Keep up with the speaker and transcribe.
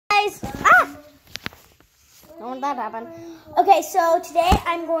guys. Ah! Don't want that to happen. Okay, so today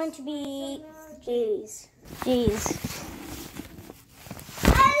I'm going to be... Jeez.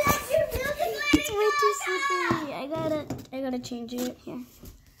 I love your music. It's way too sleepy. I gotta change it here.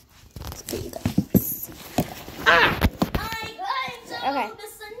 Let's put you guys. Ah! Okay.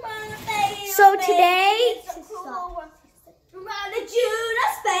 So today...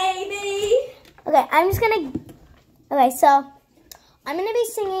 Okay, Okay, so I'm gonna be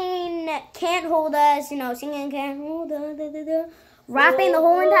singing "Can't Hold Us," singing "Can't Hold Us," rapping the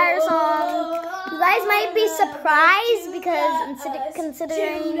whole entire song. You guys might be surprised because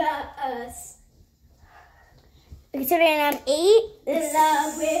considering I'm 8,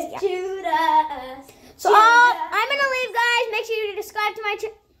 so I'm gonna leave, guys. Make sure you subscribe to my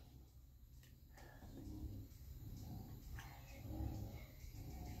channel.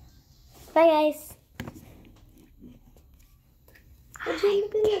 Bye, guys.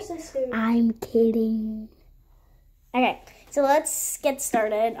 I'm kidding. Okay, so let's get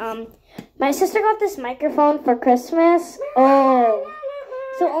started. My sister got this microphone for Christmas. Oh,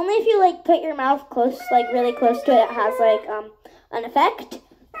 so only if you put your mouth close, really close to it, it has an effect.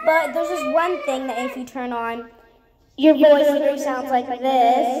 But there's this one thing that if you turn on, your voice literally sounds like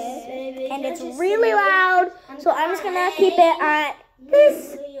this, and it's really loud. So I'm just gonna keep it at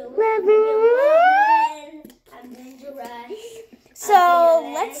this level.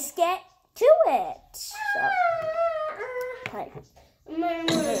 So let's get to it. So, play. I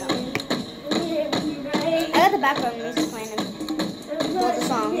got the background music playing for the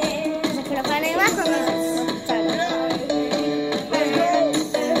song. Because I couldn't find any background music.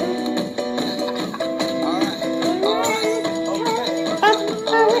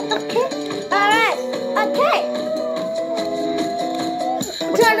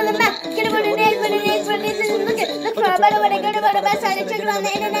 Turn to the map, get it what it is, and look it. Look for a better way to get about the best side, check it on the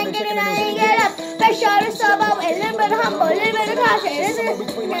internet, get it on and get up. Fresh shot of sober, a little bit humble, a little bit of caution. Isn't it?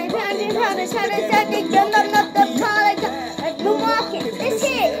 Trying to jump up the college. We're walking, it's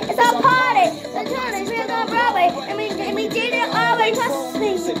here, it's our party. The town is real on Broadway, and we did it always. Trust me,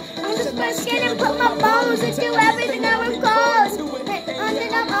 I'm just gonna skin and put my bones into everything that was close. Under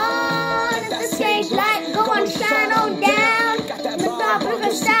the on, it's the stage light, go on, shine on down.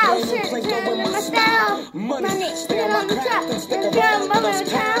 Style, shit, turn in my style. Money, spin on the top. Turn over the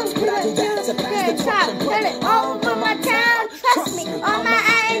town. Turn top, turn it over my town. Trust me, on my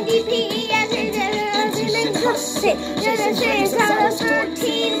INDPES, Turn the city, color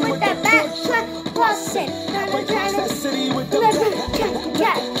 13 with that backtrack bustin'. Turn the city with the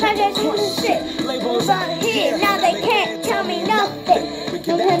shit. Labels on here, now they can't tell me nothing.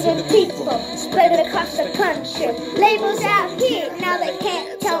 100 people spread it across the country. Labels out here, now they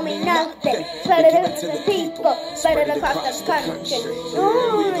can't tell me nothing. Spread it to the people, spread it across the country.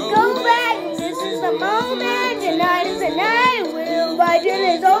 Ooh, go back, this is the moment. Tonight is the night. We'll watch it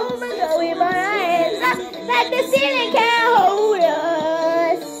is over, so we put our hands up. Like the ceiling can't hold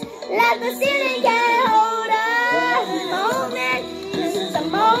us. Like the ceiling can't hold us. Moment, this is the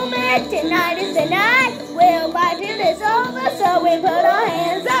moment. Tonight is the night. We'll watch it is over, so we put our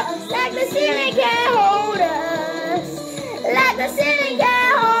hands up. Like the ceiling can't hold us. Like the ceiling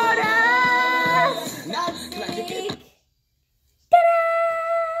can't hold us.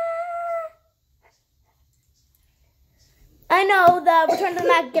 I know the return to the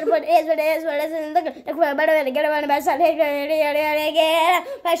Mac, get what it is, and look for a better way to get around the best side.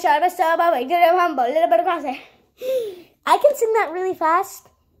 Humble, a little bit of crosshair. I can sing that really fast.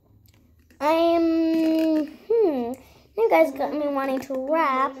 You guys got me wanting to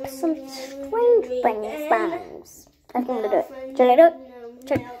rap some strange things songs. I think I'm gonna do it. Should I do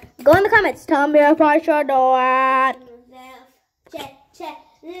it? Go in the comments. Tell me if I should do it. Check.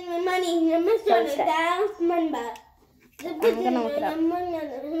 Money, I'm gonna look it up.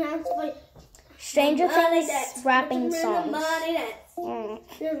 Stranger Things rapping songs.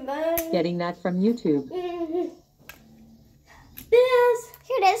 Getting that from YouTube. Bills,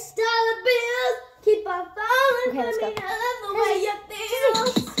 here it is. Dollar bills, keep on falling for me. I love the way you feel.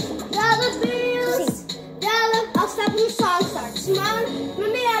 Dollar bills, I'll stop when the song starts. Smiling for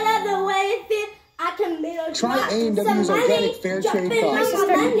me, I love the way you feel. I can build try A&W's organic fair trade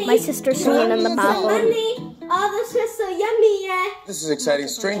coffee. My sister's singing in the bathroom. All the Swiss so yummy, yeah. This is exciting.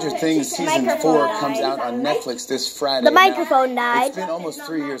 Stranger Things Season 4 comes out on Netflix this Friday. The microphone died. It's been almost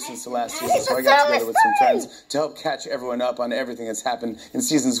 3 years since the last season, so I got together with some friends to help catch everyone up on everything that's happened in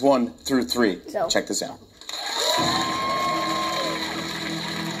Seasons 1 through 3. Check this out.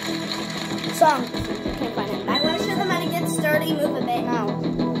 Song. Can't find it. I want to show them how to get sturdy. Move a bit.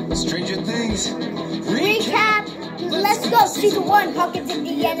 No. Stranger Things Recap. Let's go. Season 1, Hawkins,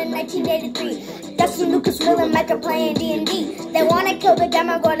 Indiana, 1983. Dustin, Lucas, Will, and Mike are playing D&D. They want to kill the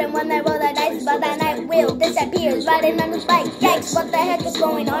Demogorgon when they roll the dice, but that night Will disappears, riding on his bike. Yikes, what the heck is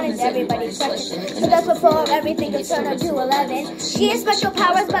going on? Is everybody's question. So that's before everything gets turned up to 11. She has special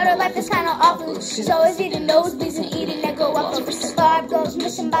powers, but her life is kind of awful. She's always eating nosebleeds and eating Necco waffles. Barb goes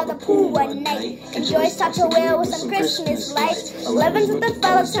missing by the pool one night. And Joyce talks to Will with some Christmas lights. 11's with the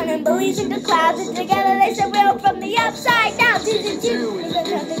fellas turning bullies into clouds. And together they said Will from the upside down. Season 2.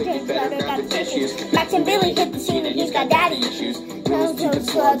 Max and Billy hit the scene and he's got daddy issues. Turns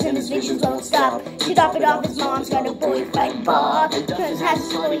slugs and his visions won't stop. She dropped it off his mom's got a boyfriend Bob. Turns has a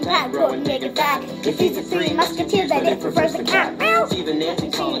swirling pat, Gordon make it fat. Defeats the 3 musketeers that it prefers the cat. Even Nancy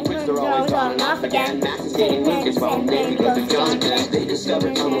calling quits, they're Goes always on and off again. Max is getting Lucas while Navy goes to John Glenn. They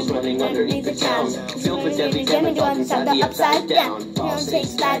discover tunnels running underneath the town, filled with deadly demigorgons inside the upside down. John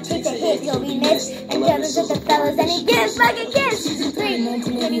takes that, takes a hit, he'll be missed. And gathers with the fellas and he gives like a kiss. Season 3,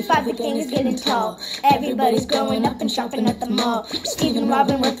 1985, the king is getting tall. Everybody's growing up and shopping at the mall. Steve and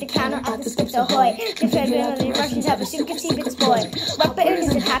Robin work the counter at the Skips Ahoy. The Federal Russians have a super secret boy. Robert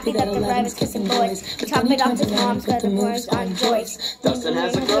isn't happy that the rivals kissing boys. We top it off his mom's got the boys on Joyce. Dustin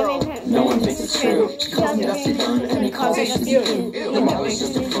has a girl, no one thinks it's true. She calls me Dusty Fun, and he calls her Dusty Foo. The mom is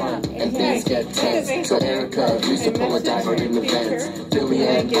just a front, and things get tense. So Erica used to pull a diver in the vents. Billy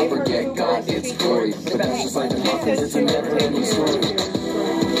and Bumper get God its glory, but that's just like the Muffins, it's a never-ending story.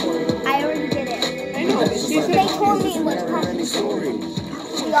 I already did it. I know, it's just They told me it was never-ending story.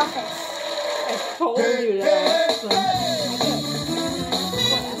 The Office. I told you that.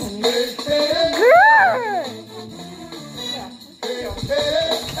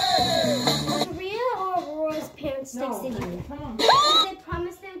 Maria or Aurora's parents texted you? Come on. They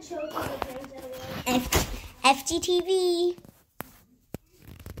promised their children the parents FGTV.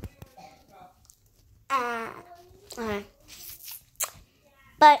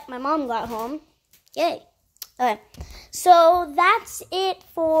 But my mom got home. Yay. Okay. So that's it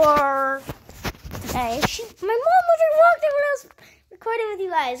for today. My mom was walked when I was recording with you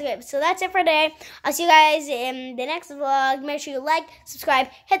guys. Okay, so that's it for today. I'll see you guys in the next vlog. Make sure you like, subscribe,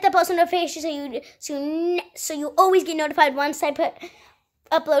 hit the post notification so you always get notified once I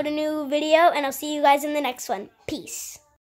upload a new video. And I'll see you guys in the next one. Peace.